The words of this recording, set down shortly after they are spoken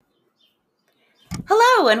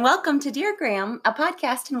Hello and welcome to Dear Graham, a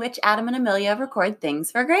podcast in which Adam and Amelia record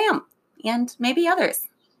things for Graham and maybe others.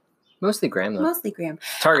 Mostly Graham, though. Mostly Graham.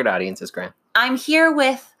 Target audience is Graham. I'm here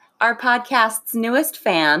with our podcast's newest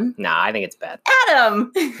fan. Nah, I think it's bad.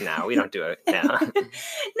 Adam! No, we don't do it. No. No,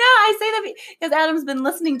 I say that because Adam's been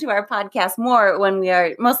listening to our podcast more when we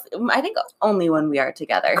are, I think only when we are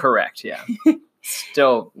together. Correct, yeah.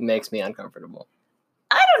 Still makes me uncomfortable.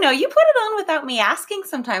 I don't know. You put it on without me asking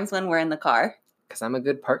sometimes when we're in the car. Because I'm a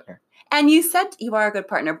good partner. And you said you are a good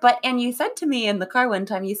partner, and you said to me in the car one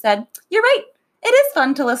time, you said, "You're right. It is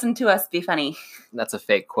fun to listen to us be funny." That's a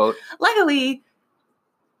fake quote. Luckily,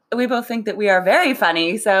 we both think that we are very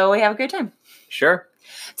funny, so we have a great time. Sure.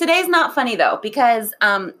 Today's not funny, though, because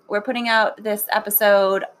we're putting out this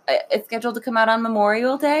episode. It's scheduled to come out on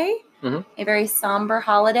Memorial Day, a very somber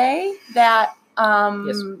holiday that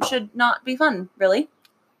should not be fun, really.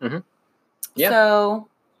 Mm-hmm. Yeah. So,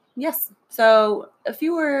 yes. So,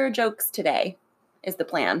 fewer jokes today is the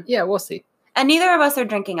plan. Yeah, we'll see. And neither of us are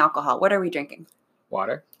drinking alcohol. What are we drinking?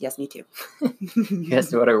 Water. Yes, me too.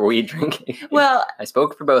 Yes, what are we drinking? Well, I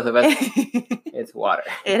spoke for both of us. It's water.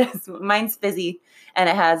 It is. Mine's fizzy, and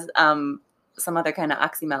it has some other kind of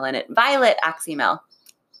oxymel in it. Violet oxymel.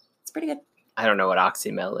 It's pretty good. I don't know what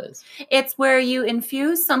oxymel is. It's where you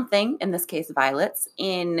infuse something, in this case violets,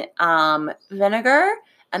 in vinegar,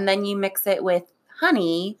 and then you mix it with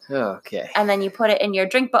honey. Okay. And then you put it in your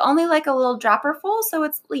drink, but only like a little dropper full. So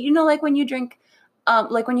it's, like when you drink,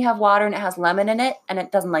 like when you have water and it has lemon in it and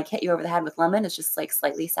it doesn't like hit you over the head with lemon. It's just like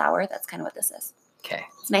slightly sour. That's kind of what this is. Okay.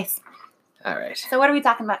 It's nice. All right. So what are we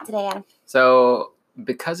talking about today, Adam? So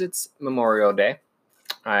because it's Memorial Day,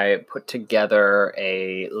 I put together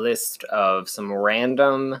a list of some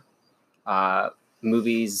random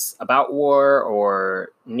movies about war or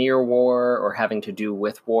near war or having to do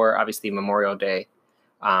with war. Obviously, Memorial Day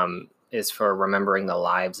is for remembering the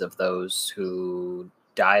lives of those who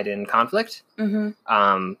died in conflict.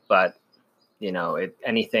 Mm-hmm. But,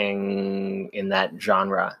 anything in that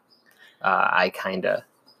genre, I kind of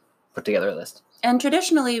put together a list. And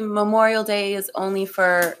traditionally, Memorial Day is only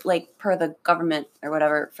for, per the government or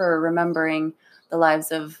whatever, for remembering the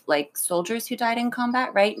lives of, soldiers who died in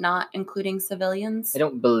combat, right? Not including civilians. I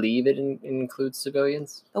don't believe it includes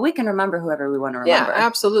civilians. But we can remember whoever we want to remember. Yeah,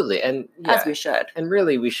 absolutely. And as we should. And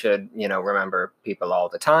really, we should, remember people all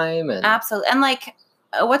the time. And absolutely. And,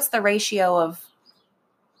 what's the ratio of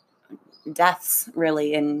deaths,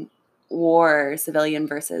 really, in war, civilian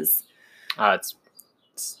versus... It's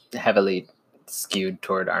heavily skewed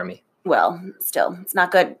toward army. Well, still, it's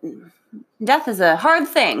not good. Death is a hard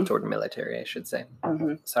thing. Toward military, I should say.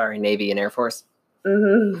 Mm-hmm. Sorry, Navy and Air Force.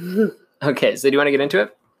 Mm-hmm. Okay, so do you want to get into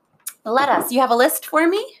it? Let us. You have a list for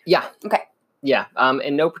me? Yeah. Okay. Yeah,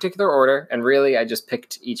 in no particular order. And really, I just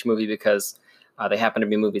picked each movie because they happen to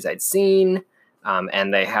be movies I'd seen,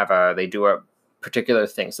 and they do a particular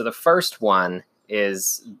thing. So the first one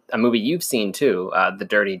is a movie you've seen, too, The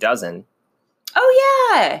Dirty Dozen.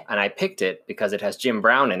 Oh, yeah. And I picked it because it has Jim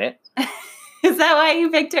Brown in it. Is that why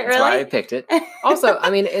you picked it, really? That's why I picked it. Also,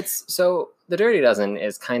 The Dirty Dozen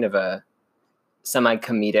is kind of a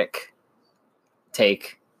semi-comedic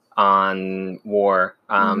take on war.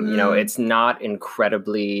 It's not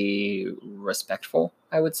incredibly respectful,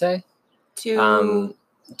 I would say. To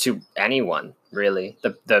anyone, really.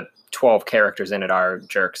 The 12 characters in it are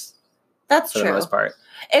jerks. That's true. For the most part.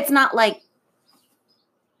 It's not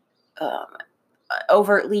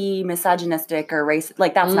overtly misogynistic or racist.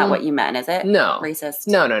 That's not what you meant, is it? No. Racist?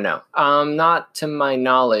 No. Not to my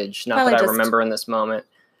knowledge. Not probably that I remember in this moment.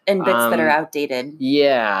 In bits that are outdated.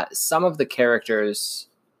 Yeah. Some of the characters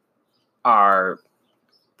are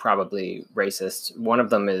probably racist. One of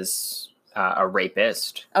them is a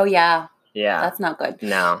rapist. Oh, yeah. Yeah. That's not good.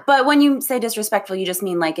 No. But when you say disrespectful, you just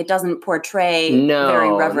mean it doesn't portray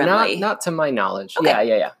very reverently. Not to my knowledge. Okay.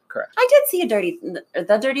 Yeah. Correct. I did see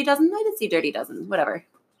The Dirty Dozen. I did see Dirty Dozen. Whatever.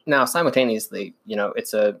 Now, simultaneously,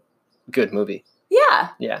 it's a good movie. Yeah.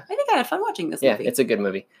 Yeah. I think I had fun watching this movie. Yeah, it's a good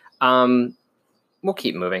movie. We'll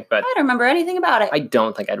keep moving, but I don't remember anything about it. I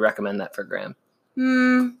don't think I'd recommend that for Graham.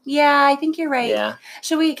 Yeah, I think you're right. Yeah.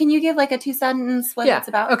 Can you give a 2-sentence what it's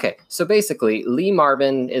about? Okay. So basically, Lee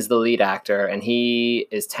Marvin is the lead actor, and he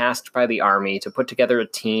is tasked by the Army to put together a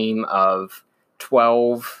team of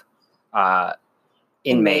 12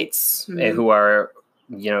 inmates who are,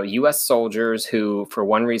 U.S. soldiers who, for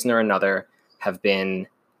one reason or another, have been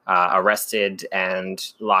arrested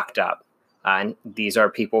and locked up. And these are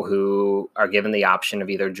people who are given the option of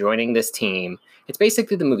either joining this team. It's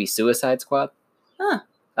basically the movie Suicide Squad. Huh.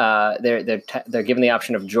 They're given the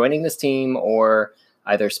option of joining this team or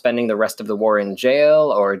either spending the rest of the war in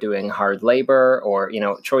jail or doing hard labor, or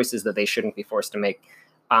choices that they shouldn't be forced to make.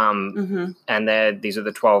 And then these are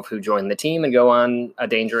the 12 who join the team and go on a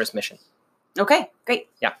dangerous mission. Okay, great.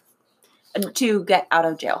 Yeah. To get out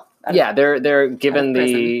of jail. They're given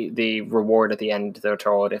the reward at the end. They're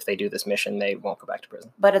told if they do this mission, they won't go back to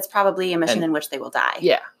prison. But it's probably a mission in which they will die.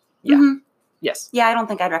 Yeah. Yes. Yeah, I don't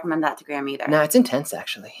think I'd recommend that to Graham either. No, it's intense,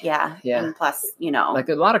 actually. Yeah. And plus, like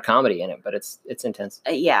a lot of comedy in it, but it's intense.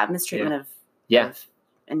 Mistreatment of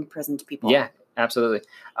imprisoned people. Yeah, absolutely.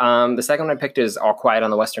 The second one I picked is All Quiet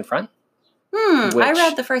on the Western Front. I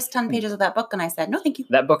read the first 10 pages of that book and I said, no, thank you.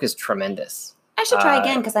 That book is tremendous. I should try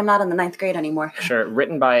again because I'm not in the 9th grade anymore. Sure.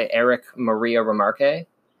 Written by Erich Maria Remarque,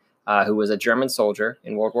 who was a German soldier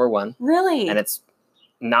in World War I. Really? And it's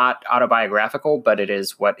not autobiographical, but it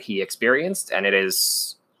is what he experienced, and it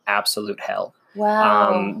is absolute hell.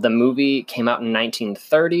 Wow. The movie came out in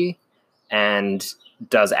 1930 and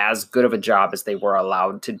does as good of a job as they were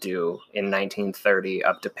allowed to do in 1930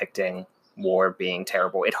 of depicting war being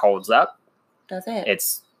terrible. It holds up. Does it?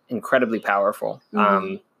 It's incredibly powerful.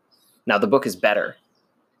 Now, the book is better.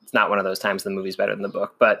 It's not one of those times the movie's better than the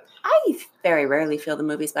book, but I very rarely feel the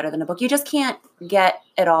movie's better than a book. You just can't get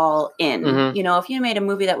it all in. If you made a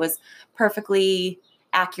movie that was perfectly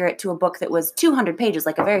accurate to a book that was 200 pages,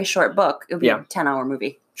 like a very short book, it would be a 10-hour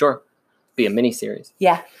movie. Sure. Be a miniseries.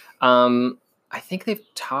 Yeah. I think they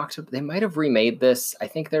might have remade this. I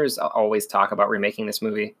think there's always talk about remaking this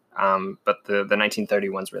movie. But the 1930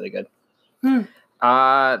 one's really good.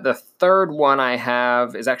 The third one I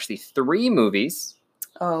have is actually 3 movies.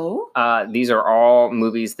 Oh. These are all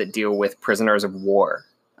movies that deal with prisoners of war.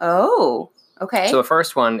 Oh, okay. So the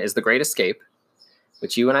first one is The Great Escape,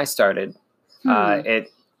 which you and I started.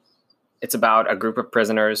 It's about a group of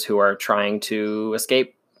prisoners who are trying to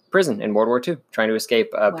escape prison in World War II, trying to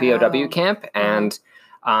escape a POW camp. And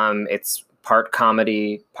it's part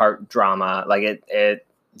comedy, part drama. Like it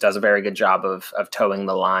does a very good job of towing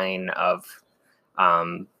the line of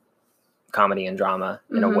comedy and drama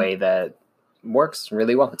in a way that works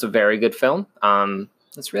really well. It's a very good film.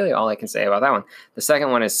 That's really all I can say about that one. The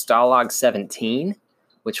second one is Stalag 17,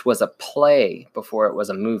 which was a play before it was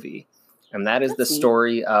a movie. And that is the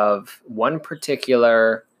story of one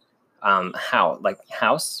particular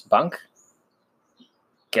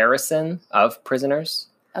garrison of prisoners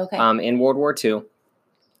in World War II,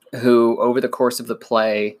 who over the course of the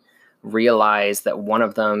play realize that one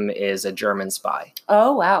of them is a German spy.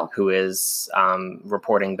 Oh, wow. Who is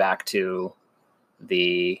reporting back to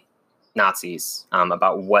the Nazis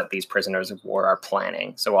about what these prisoners of war are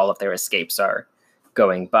planning. So all of their escapes are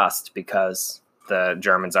going bust because the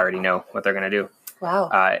Germans already know what they're going to do.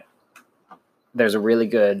 Wow. There's a really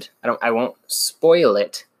good, I won't spoil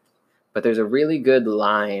it, but there's a really good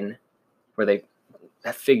line where they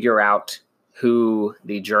figure out who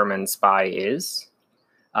the German spy is,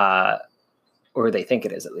 or they think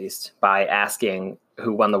it is at least, by asking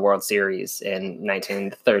who won the World Series in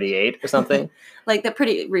 1938 or something. Like the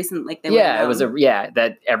pretty recent, like they it was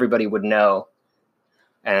that everybody would know,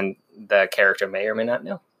 and the character may or may not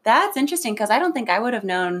know. That's interesting because I don't think I would have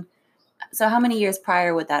known. So how many years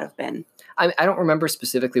prior would that have been? I don't remember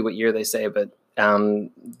specifically what year they say, but 5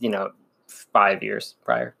 years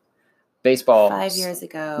prior. Baseball. 5 years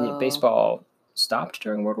ago. Baseball stopped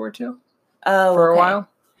during World War II. Oh, for a while.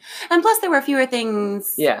 And plus, there were fewer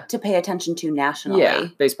things to pay attention to nationally. Yeah,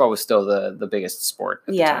 baseball was still the biggest sport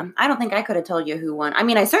at the time. I don't think I could have told you who won. I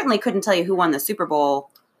mean, I certainly couldn't tell you who won the Super Bowl.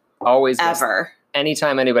 Always ever.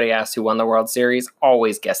 Anytime anybody asks who won the World Series,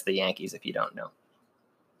 always guess the Yankees if you don't know.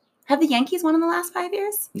 Have the Yankees won in the last 5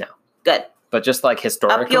 years? No. Good. But just like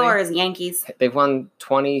historically. Up yours, Yankees. They've won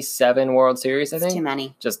 27 World Series, I think. It's too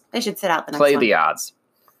many. Just they should sit out the next one. Play the odds.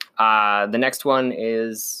 The next one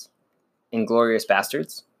is Inglourious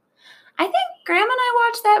Basterds. I think Graham and I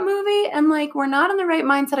watched that movie and we're not in the right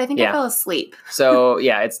mindset. I think I fell asleep. So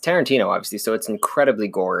it's Tarantino, obviously. So it's incredibly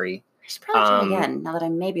gory. I should probably try again now that I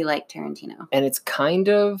maybe like Tarantino. And it's kind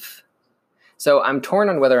of... So I'm torn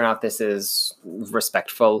on whether or not this is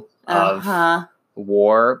respectful of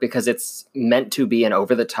war, because it's meant to be an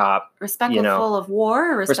over-the-top... Respectful of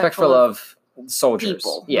war or respectful of soldiers.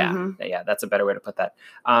 People. Yeah, yeah, that's a better way to put that.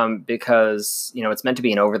 Because, it's meant to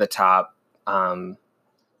be an over-the-top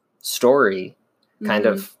story, kind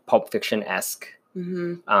of Pulp Fiction-esque.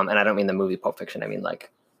 And I don't mean the movie Pulp Fiction. I mean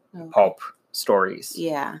pulp stories.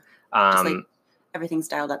 Yeah. Just everything's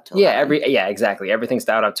dialed up to 11. Exactly. Everything's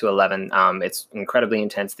dialed up to 11. It's incredibly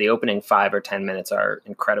intense. The opening 5 or 10 minutes are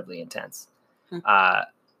incredibly intense.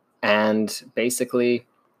 And basically,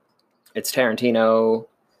 it's Tarantino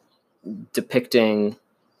depicting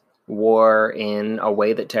war in a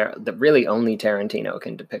way that really only Tarantino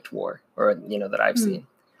can depict war, or that I've seen,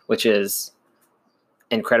 which is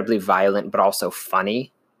incredibly violent but also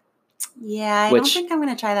funny. Yeah, I don't think I'm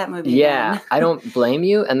going to try that movie. Yeah, again. I don't blame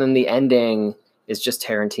you. And then the ending is just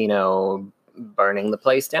Tarantino burning the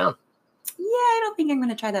place down. Yeah, I don't think I'm going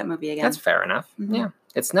to try that movie again. That's fair enough. Mm-hmm. Yeah,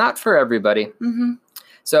 it's not for everybody. Mm-hmm.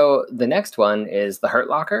 So the next one is The Hurt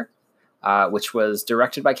Locker, which was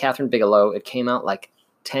directed by Kathryn Bigelow. It came out like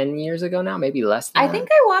 10 years ago now, maybe less than I that. think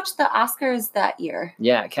I watched the Oscars that year.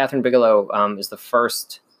 Yeah, Kathryn Bigelow is the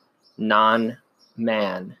first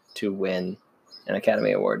non-man to win an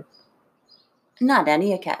Academy Award. Not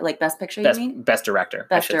any Academy, like Best Picture, you mean? Best Director,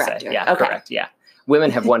 Best I should Director. say. Yeah, okay. Correct, yeah.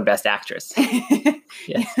 Women have won Best Actress.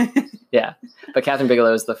 Yeah. But Kathryn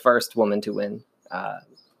Bigelow is the first woman to win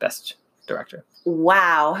Best Director.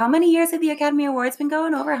 Wow. How many years have the Academy Awards been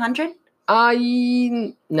going? Over 100?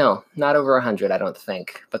 No, not over 100, I don't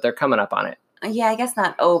think. But they're coming up on it. Yeah, I guess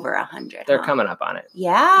not over 100. They're coming up on it.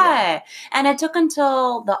 Yeah. And it took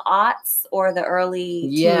until the aughts or the early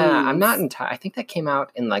teens. I'm not entirely. I think that came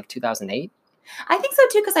out in like 2008. I think so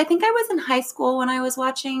too, because I think I was in high school when I was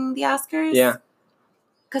watching the Oscars. Yeah.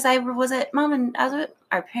 Because I was at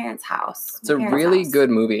our parents' house. It's a really good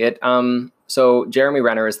movie. So Jeremy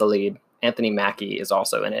Renner is the lead. Anthony Mackie is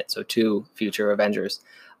also in it. So 2 future Avengers.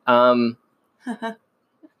 And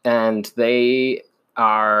they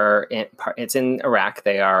are it's in Iraq.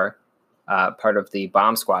 They are part of the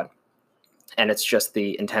bomb squad. And it's just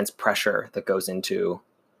the intense pressure that goes into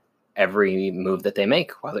every move that they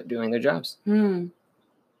make while they're doing their jobs.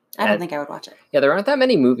 I don't think I would watch it. Yeah, there aren't that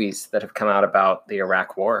many movies that have come out about the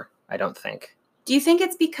Iraq War, I don't think. Do you think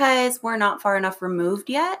it's because we're not far enough removed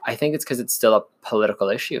yet? I think it's because it's still a political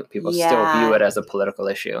issue. People still view it as a political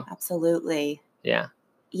issue. Absolutely. Yeah.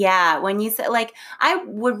 Yeah, when you say, like, I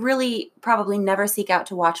would really probably never seek out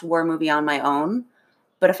to watch a war movie on my own,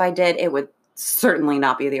 but if I did, it would certainly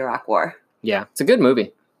not be the Iraq War. Yeah, it's a good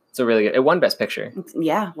movie. It's a really good. It won Best Picture.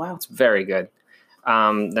 Yeah, wow. It's very good.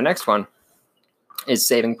 The next one is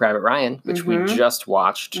Saving Private Ryan, which we just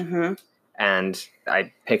watched, and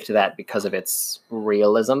I picked that because of its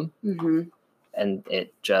realism, and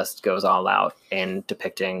it just goes all out in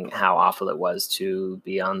depicting how awful it was to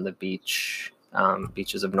be on the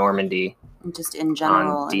beaches of Normandy. Just in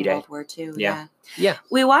general, in World War II. Yeah.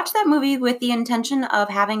 We watched that movie with the intention of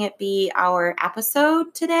having it be our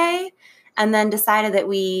episode today, and then decided that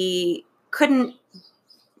we couldn't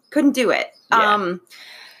do it. Yeah.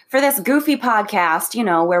 For this goofy podcast,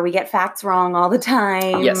 where we get facts wrong all the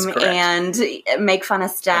time, and make fun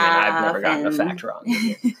of stuff. I mean, I've never gotten a fact wrong.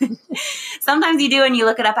 Sometimes you do, and you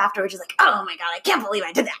look it up afterwards, you're like, oh my God, I can't believe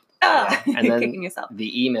I did that. Yeah. And then kicking yourself.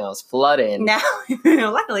 The emails flood in. Now,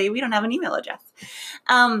 luckily, we don't have an email address.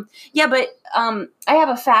 I have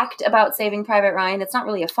a fact about Saving Private Ryan. It's not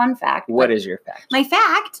really a fun fact. What is your fact? My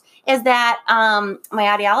fact is that my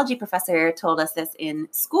audiology professor told us this in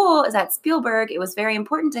school, is that Spielberg, it was very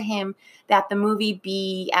important to him that the movie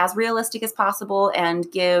be as realistic as possible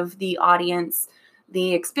and give the audience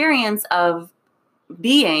the experience of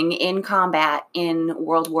being in combat in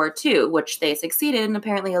World War II, which they succeeded. And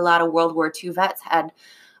apparently a lot of World War II vets had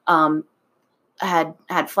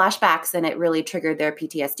flashbacks, and it really triggered their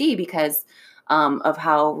PTSD because of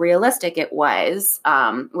how realistic it was,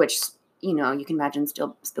 which, you can imagine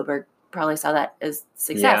Spielberg probably saw that as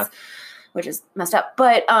success, which is messed up.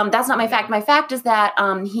 But that's not my fact. My fact is that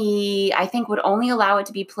he, I think, would only allow it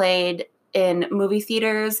to be played in movie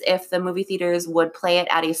theaters if the movie theaters would play it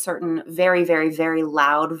at a certain very, very, very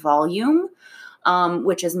loud volume,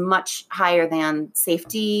 which is much higher than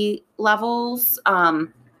safety levels,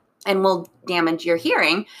 and will damage your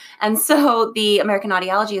hearing. And so the American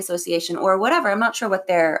Audiology Association, or whatever, I'm not sure what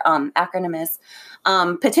their acronym is,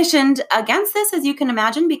 petitioned against this, as you can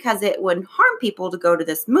imagine, because it would harm people to go to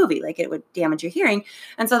this movie, like it would damage your hearing.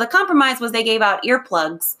 And so the compromise was they gave out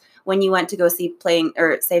earplugs when you went to go see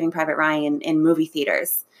Saving Private Ryan in movie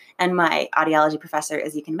theaters. And my audiology professor,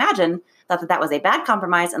 as you can imagine, thought that was a bad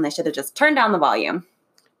compromise, and they should have just turned down the volume.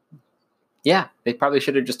 Yeah, they probably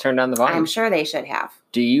should have just turned down the volume. I'm sure they should have.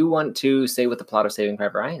 Do you want to say what the plot of Saving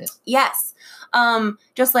Private Ryan is? Yes.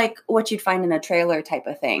 Just like what you'd find in a trailer type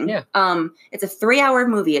of thing. Yeah. It's a 3-hour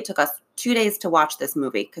movie. It took us 2 days to watch this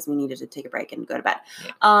movie because we needed to take a break and go to bed.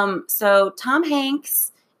 Yeah. So Tom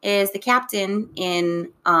Hanks is the captain in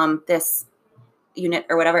this unit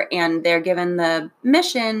or whatever, and they're given the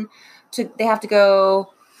mission they have to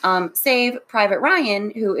go save Private Ryan,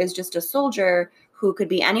 who is just a soldier who could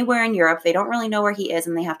be anywhere in Europe. They don't really know where he is,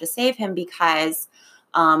 and they have to save him because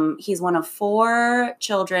he's one of 4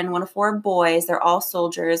 children, one of 4 boys. They're all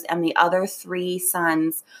soldiers, and the other 3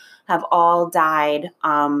 sons have all died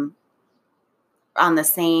on the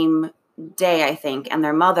same day, I think, and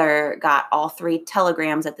their mother got all 3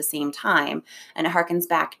 telegrams at the same time. And it harkens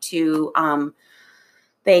back to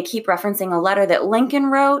they keep referencing a letter that Lincoln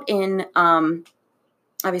wrote in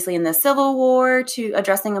obviously in the Civil War, to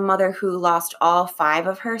addressing a mother who lost all 5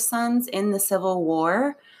 of her sons in the Civil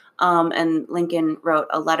War. And Lincoln wrote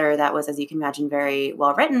a letter that was, as you can imagine, very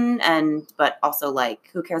well written, but also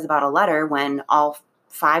like, who cares about a letter when all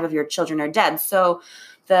 5 of your children are dead? So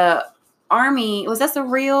the Army, was this a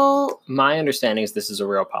real? My understanding is this is a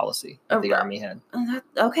real policy that the Army had.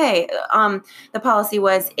 Okay. The policy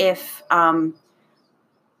was if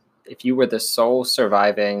you were the sole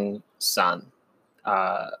surviving son,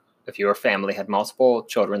 if your family had multiple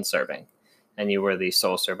children serving, and you were the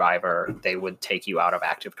sole survivor, they would take you out of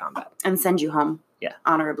active combat and send you home. Yeah.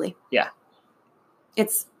 Honorably. Yeah.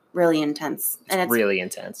 It's really intense. It's really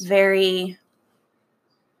intense. Very.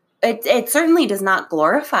 It certainly does not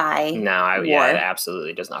glorify war. Yeah, it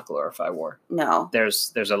absolutely does not glorify war. No.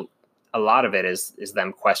 There's a lot of it is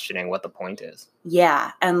them questioning what the point is.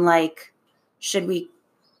 Yeah, and like, should we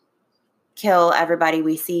kill everybody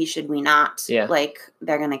we see? Should we not? Yeah. Like,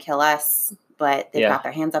 they're going to kill us, but they've got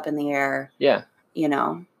their hands up in the air. Yeah. You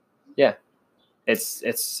know? Yeah.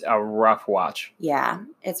 It's a rough watch. Yeah,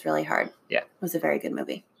 it's really hard. Yeah. It was a very good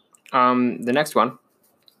movie. The next one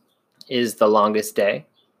is The Longest Day,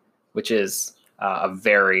 which is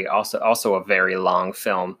also a very long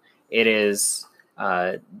film. It is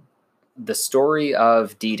the story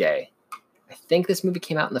of D-Day. I think this movie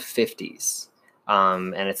came out in the 50s.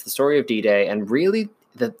 And it's the story of D-Day. And really,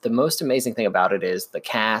 the most amazing thing about it is the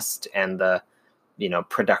cast and the,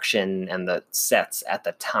 production and the sets at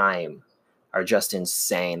the time are just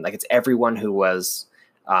insane. Like, it's everyone who was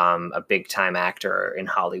a big time actor in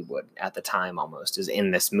Hollywood at the time almost is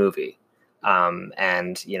in this movie.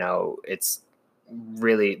 And it's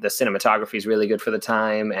really, the cinematography is really good for the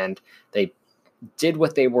time, and they did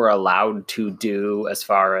what they were allowed to do as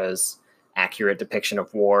far as accurate depiction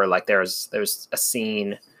of war. Like, there's a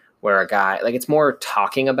scene where a guy, like, it's more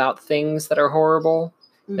talking about things that are horrible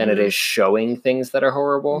than it is showing things that are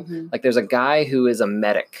horrible. Like, there's a guy who is a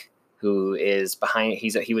medic who is behind,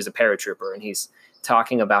 he was a paratrooper, and he's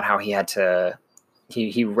talking about how he had to,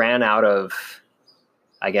 he ran out of,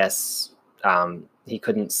 I guess, he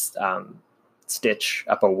couldn't stitch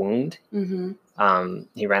up a wound.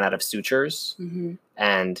 He ran out of sutures,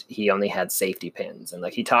 and he only had safety pins. And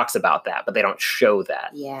like, he talks about that, but they don't show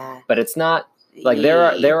that. Yeah. But it's not like,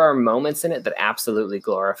 there are moments in it that absolutely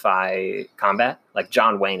glorify combat. Like,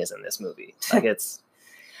 John Wayne is in this movie. Like, it's,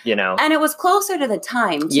 And it was closer to the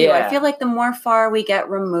time, too. Yeah. I feel like the more far we get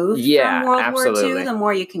removed from World War II, the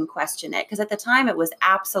more you can question it. Because at the time, it was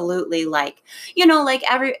absolutely like, like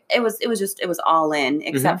it was all in,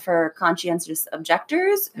 except for conscientious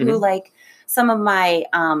objectors who, like, some of my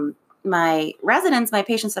my residents, my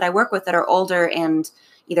patients that I work with that are older and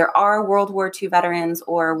either are World War II veterans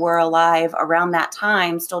or were alive around that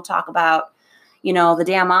time, still talk about, the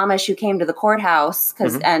damn Amish who came to the courthouse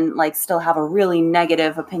and like still have a really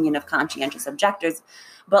negative opinion of conscientious objectors.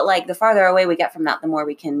 But like, the farther away we get from that, the more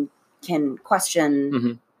we can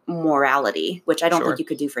question morality, which I don't think you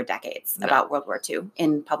could do for decades about World War II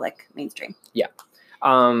in public mainstream. Yeah.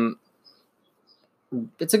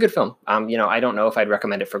 It's a good film. I don't know if I'd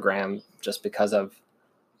recommend it for Graham just because of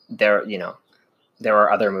there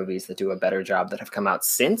are other movies that do a better job that have come out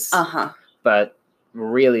since. But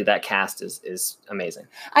really, that cast is amazing.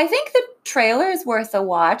 I think the trailer is worth a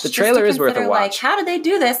watch. The trailer is worth a watch. Like, how did they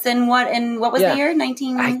do this? And what was the year?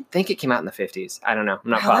 I think it came out in the 50s. I don't know. I'm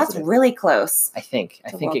not positive. That's really close. I think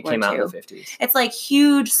it came out in the 50s. It's like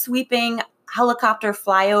huge sweeping helicopter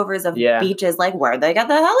flyovers of beaches. Like, where they got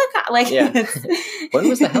the helicopter? Like, when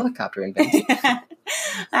was the helicopter invented?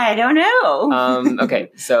 I don't know. Okay,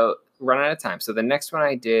 so run out of time. So the next one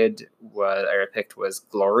I picked was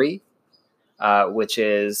Glory, which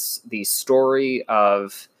is the story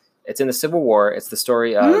of. It's in the Civil War. It's the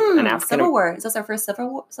story of an African Civil War. Is this our first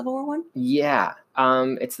Civil War one? Yeah.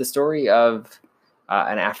 It's the story of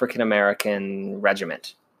an African American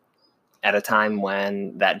regiment at a time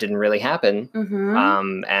when that didn't really happen.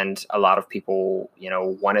 And a lot of people,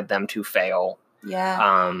 wanted them to fail.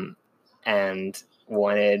 Yeah. And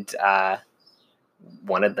wanted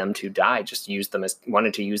them to die.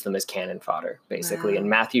 Wanted to use them as cannon fodder, basically. Wow. And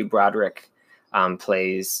Matthew Broderick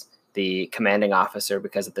plays the commanding officer,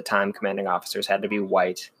 because at the time commanding officers had to be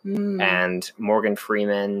white. And Morgan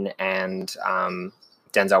Freeman and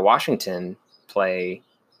Denzel Washington play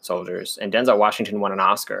soldiers, and Denzel Washington won an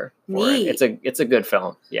Oscar for it. It's a good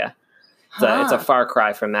film. Yeah. It's a far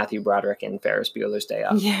cry from Matthew Broderick and Ferris Bueller's Day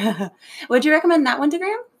Off. Yeah. Would you recommend that one to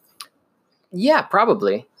Graham? Yeah,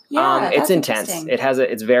 probably. Yeah, it's intense.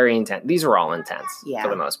 It's very intense. These are all intense for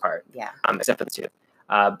the most part. Yeah. Except for the two.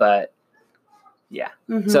 But yeah.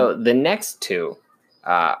 Mm-hmm. So the next two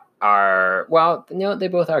are, well, they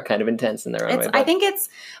both are kind of intense in their own way. I think it's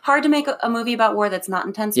hard to make a movie about war that's not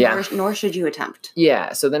intense, nor should you attempt.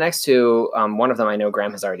 Yeah. So the next two, one of them I know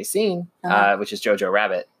Graham has already seen, which is Jojo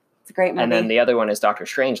Rabbit. It's a great movie. And then the other one is Dr.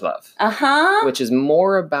 Strangelove, which is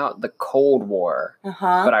more about the Cold War,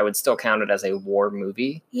 but I would still count it as a war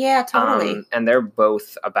movie. Yeah, totally. And they're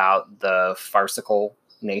both about the farcical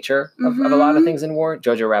nature of a lot of things in war.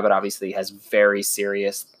 Jojo Rabbit obviously has very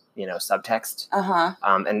serious, subtext.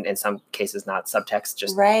 And in some cases not subtext,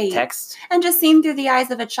 just text. And just seen through the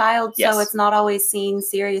eyes of a child, so it's not always seen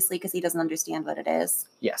seriously because he doesn't understand what it is.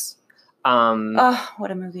 Yes.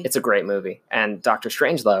 What a movie. It's a great movie. And Dr.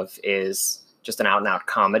 Strangelove is just an out-and-out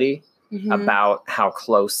comedy about how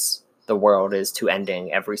close the world is to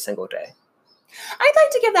ending every single day. I'd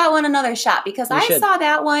like to give that one another shot because I saw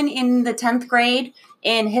that one in the 10th grade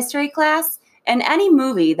in history class. And any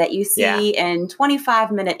movie that you see in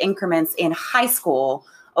 25-minute increments in high school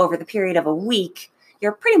over the period of a week,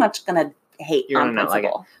 you're pretty much going to hate on principle. Like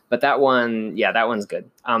it. But that one, that one's good.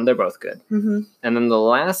 They're both good. Mm-hmm. And then the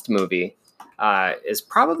last movie is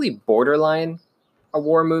probably borderline a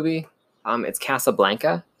war movie. It's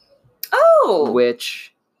Casablanca. Oh!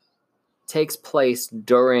 Which takes place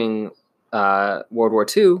during World War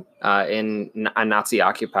II in a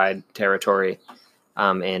Nazi-occupied territory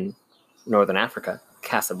in Northern Africa,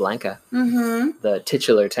 Casablanca, the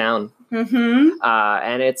titular town.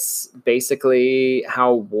 And it's basically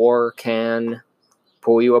how war can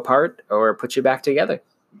pull you apart or put you back together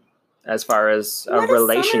as far as a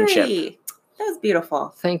relationship. Summary. That was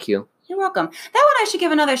beautiful. Thank you. You're welcome. That one I should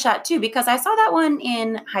give another shot too, because I saw that one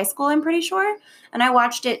in high school, I'm pretty sure. And I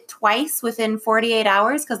watched it twice within 48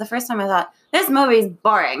 hours because the first time I thought, this movie's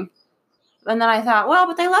boring. And then I thought, well,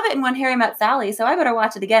 but they love it in When Harry Met Sally, so I better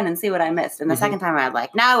watch it again and see what I missed. And the second time I was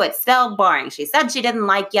like, no, it's still boring. She said she didn't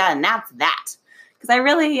like you, and that's that. Because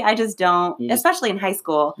I just don't, especially in high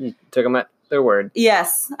school. You took them at their word.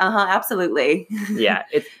 Yes, absolutely. Yeah.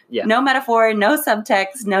 No metaphor, no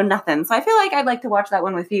subtext, no nothing. So I feel like I'd like to watch that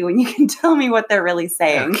one with you and you can tell me what they're really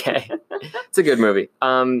saying. Okay. It's a good movie.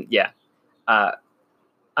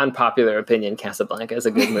 Unpopular opinion, Casablanca is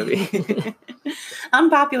a good movie.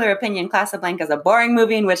 Unpopular opinion, Casablanca is a boring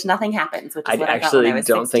movie in which nothing happens. Which is what I actually thought when I was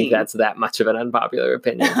don't 16. think that's that much of an unpopular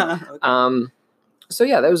opinion. Okay. So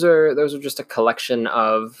yeah, those are just a collection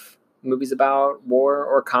of movies about war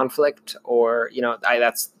or conflict, or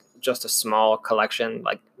that's just a small collection.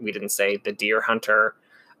 Like we didn't say The Deer Hunter.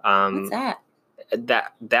 What's that?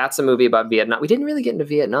 That's a movie about Vietnam. We didn't really get into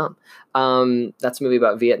Vietnam. That's a movie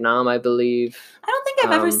about Vietnam, I believe. I don't think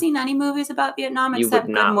I've ever seen any movies about Vietnam except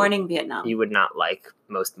Good Morning Vietnam. You would not like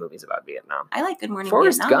most movies about Vietnam. I like Good Morning Vietnam.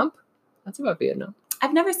 Forrest Gump? That's about Vietnam.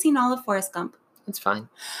 I've never seen all of Forrest Gump. It's fine.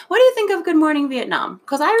 What do you think of Good Morning Vietnam?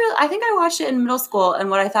 Because I think I watched it in middle school, and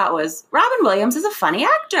what I thought was Robin Williams is a funny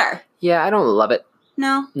actor. Yeah, I don't love it.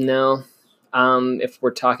 No. If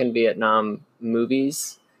we're talking Vietnam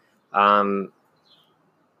movies,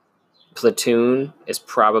 Platoon is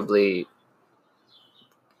probably,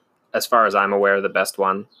 as far as I'm aware, the best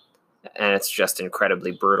one, and it's just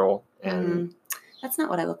incredibly brutal. And that's not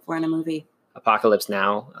what I look for in a movie. Apocalypse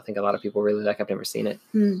Now, I think a lot of people really like. I've never seen it,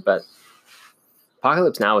 but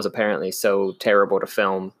Apocalypse Now is apparently so terrible to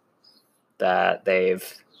film that I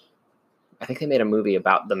think they made a movie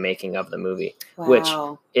about the making of the movie, which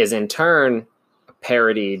is in turn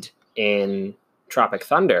parodied in Tropic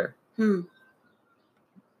Thunder.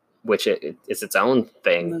 Which is its own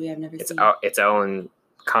thing. A movie I've never seen. Its own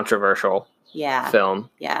controversial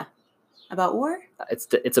film. Yeah. About war?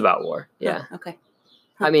 It's about war. Yeah. Oh, okay.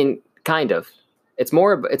 I mean, kind of. It's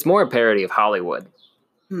more a parody of Hollywood.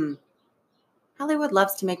 Hollywood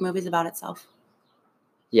loves to make movies about itself.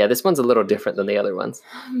 Yeah, this one's a little different than the other ones.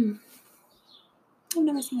 I've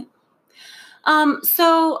never seen it.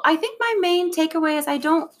 So I think my main takeaway is I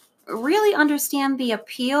don't really understand the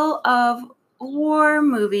appeal of war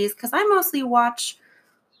movies because I mostly watch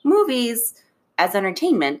movies as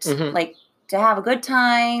entertainment, like to have a good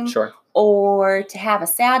time, or to have a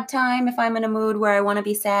sad time if I'm in a mood where I want to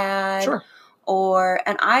be sad,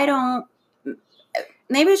 and I don't.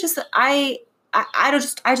 Maybe it's just I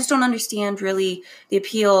just don't understand really the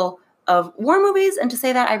appeal of war movies. And to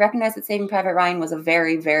say that, I recognize that Saving Private Ryan was a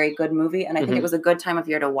very, very good movie, and I think it was a good time of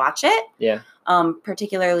year to watch it. Yeah.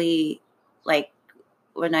 Particularly like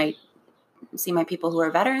when I see my people who are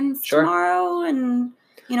veterans tomorrow, and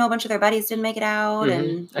a bunch of their buddies didn't make it out.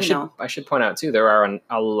 And, I should point out, too, there are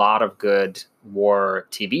a lot of good war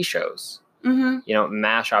TV shows.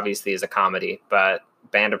 MASH obviously is a comedy, but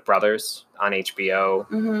Band of Brothers on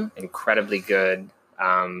HBO, incredibly good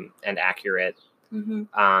and accurate.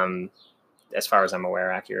 As far as I'm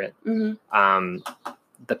aware, accurate.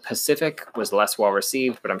 The Pacific was less well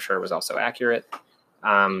received, but I'm sure it was also accurate.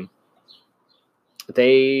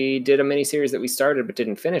 They did a miniseries that we started but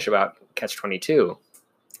didn't finish about Catch-22.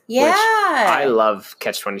 Yeah. Which I love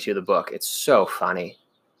Catch-22, the book. It's so funny.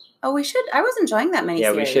 Oh, we should. I was enjoying that miniseries.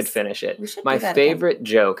 Yeah, we should finish it. We should My do that favorite again.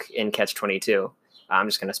 joke in Catch-22, I'm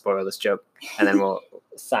just going to spoil this joke and then we'll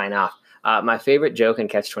sign off. My favorite joke in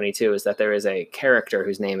Catch-22 is that there is a character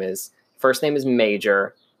whose first name is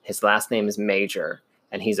Major, his last name is Major,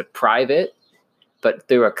 and he's a private, but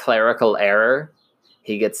through a clerical error,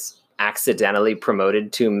 he gets accidentally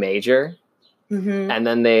promoted to Major. And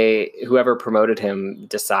then whoever promoted him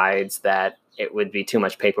decides that it would be too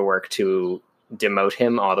much paperwork to demote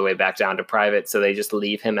him all the way back down to private. So they just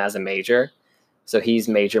leave him as a major. So he's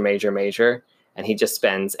Major. And he just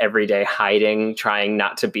spends every day hiding, trying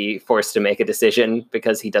not to be forced to make a decision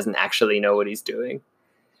because he doesn't actually know what he's doing.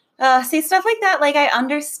 See, stuff like that, I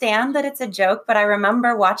understand that it's a joke, but I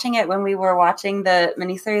remember watching it when we were watching the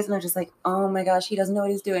miniseries, and I was just like, oh my gosh, he doesn't know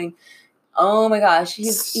what he's doing. Oh my gosh,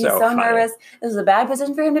 he's so nervous. This is a bad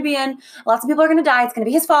position for him to be in. Lots of people are going to die. It's going to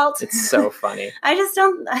be his fault. It's so funny.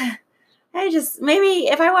 Maybe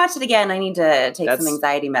if I watch it again, I need to take some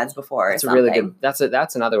anxiety meds before. That's really good.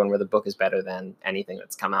 That's another one where the book is better than anything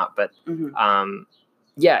that's come out. But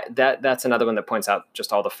that's another one that points out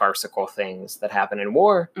just all the farcical things that happen in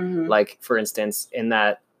war. Like, for instance, in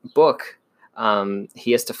that book,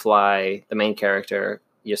 he has to fly, the main character,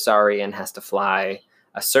 Yossarian, has to fly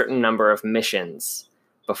a certain number of missions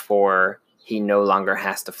before he no longer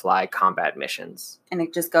has to fly combat missions. And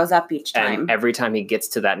it just goes up each time. And every time he gets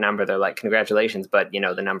to that number, they're like, congratulations, but,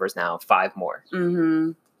 the number's now 5 more.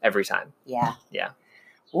 Every time. Yeah. Yeah.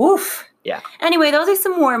 Oof. Yeah. Anyway, those are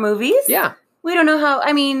some war movies. Yeah. We don't know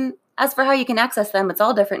as for how you can access them, it's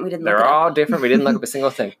all different. They're all different. We didn't look up a single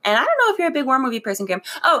thing. And I don't know if you're a big war movie person, Graham.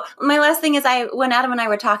 Oh, my last thing is when Adam and I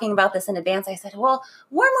were talking about this in advance, I said, well,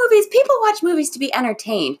 war movies, people watch movies to be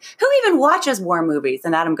entertained. Who even watches war movies?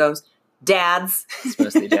 And Adam goes, dads. It's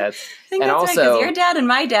mostly dads. I think that's right, because your dad and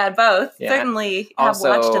my dad both certainly have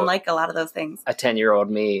watched and like a lot of those things. A 10-year-old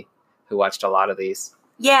me who watched a lot of these.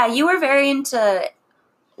 Yeah, you were very into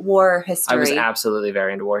war history. I was absolutely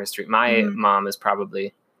very into war history. My mom is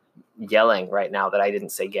probably yelling right now that I didn't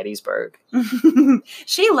say Gettysburg.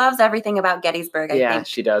 She loves everything about Gettysburg, I think. Yeah,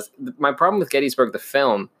 she does. My problem with Gettysburg, the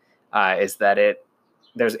film, is that it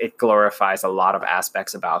glorifies a lot of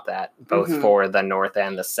aspects about that, both for the North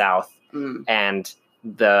and the South. And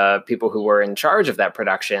the people who were in charge of that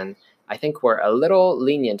production, I think, were a little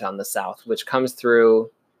lenient on the South, which comes through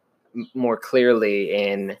more clearly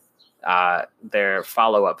in their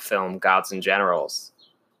follow-up film, Gods and Generals,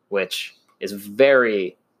 which is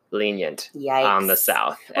very lenient on the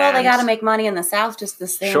South. Well, they got to make money in the South just the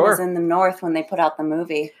same as in the North when they put out the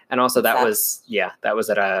movie. And also that was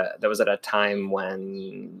at a time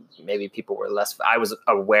when maybe people were less. I was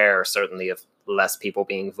aware certainly of less people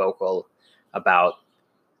being vocal about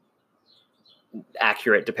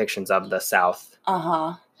accurate depictions of the South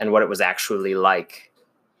and what it was actually like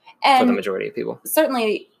for the majority of people.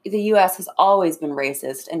 Certainly, the U.S. has always been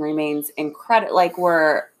racist and remains incredible. Like,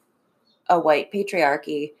 we're a white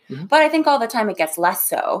patriarchy, but I think all the time it gets less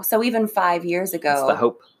so. So even 5 years ago, it's the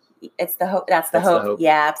hope. It's the hope. That's the hope.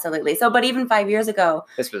 Yeah, absolutely. So, but even 5 years ago,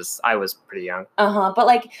 I was pretty young.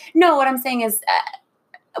 But no, what I'm saying is,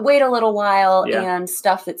 wait a little while, and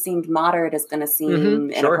stuff that seemed moderate is going to seem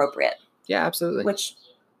inappropriate. Yeah, absolutely. Which,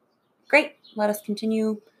 great. Let us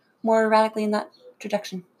continue more radically in that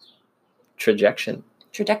trajectory. Trajection?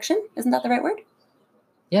 Isn't that the right word?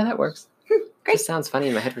 Yeah, that works. Great. It just sounds funny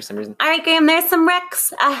in my head for some reason. All right, Graham, there's some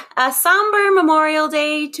recs. A somber Memorial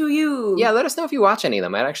Day to you. Yeah, let us know if you watch any of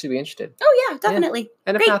them. I'd actually be interested. Oh, yeah, definitely. Yeah.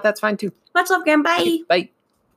 And if not, that's fine too. Much love, Graham. Bye. Bye.